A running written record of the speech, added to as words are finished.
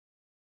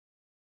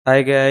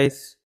Hi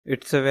guys,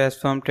 it's Avas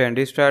from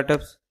Trendy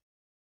Startups.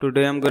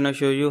 Today I'm gonna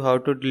show you how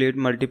to delete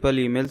multiple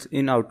emails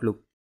in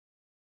Outlook.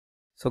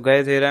 So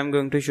guys, here I'm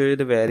going to show you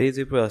the very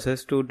easy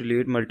process to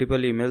delete multiple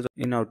emails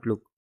in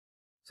Outlook.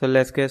 So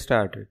let's get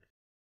started.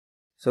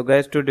 So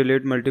guys, to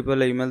delete multiple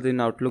emails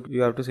in Outlook,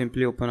 you have to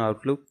simply open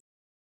Outlook.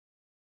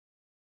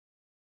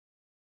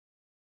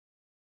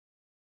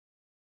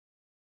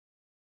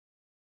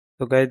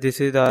 So guys,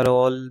 this is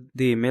all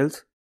the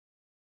emails.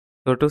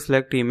 So to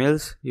select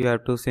emails, you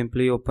have to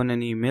simply open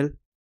an email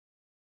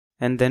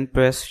and then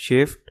press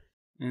shift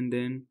and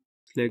then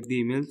select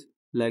the emails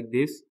like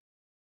this,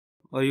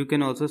 or you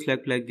can also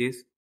select like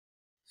this.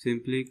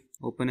 Simply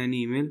open an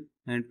email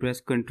and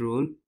press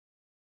Ctrl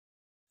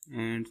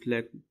and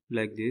select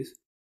like this.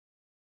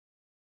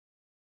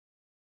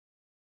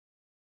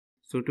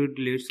 So to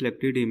delete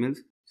selected emails,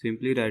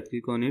 simply right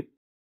click on it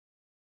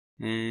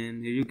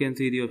and here you can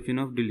see the option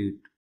of delete.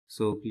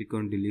 So click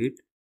on delete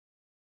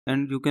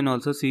and you can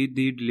also see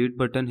the delete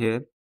button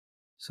here.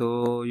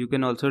 So you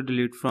can also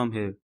delete from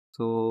here.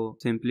 So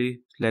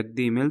simply select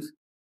the emails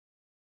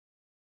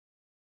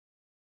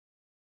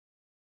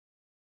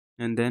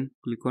and then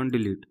click on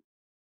delete.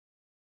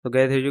 So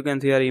guys, here you can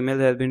see our email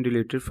has been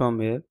deleted from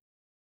here.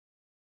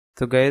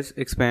 So guys,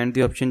 expand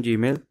the option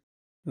Gmail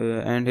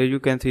and here you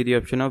can see the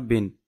option of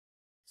bin.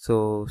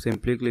 So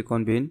simply click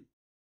on bin.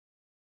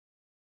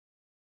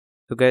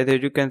 So guys, here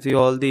you can see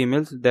all the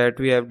emails that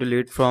we have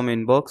deleted from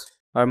inbox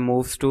are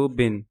moved to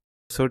bin.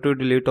 So to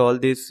delete all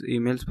these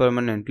emails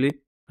permanently,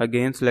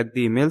 again select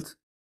the emails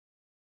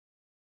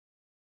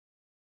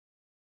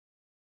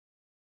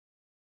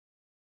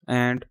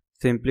and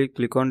simply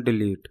click on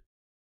delete.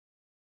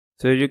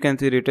 So you can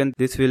see written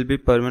this will be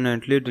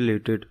permanently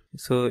deleted.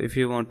 So if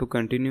you want to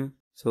continue,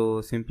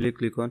 so simply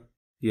click on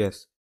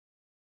yes.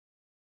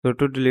 So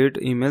to delete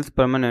emails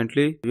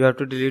permanently, you have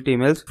to delete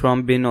emails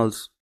from bin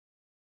also.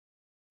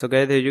 So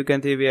guys, here you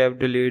can see we have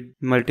deleted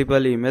multiple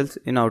emails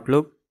in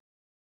Outlook.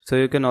 So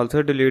you can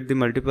also delete the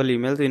multiple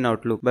emails in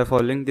Outlook by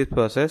following this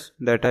process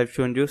that I've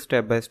shown you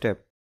step by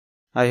step.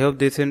 I hope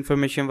this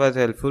information was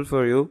helpful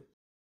for you.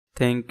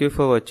 Thank you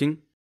for watching.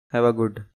 Have a good day.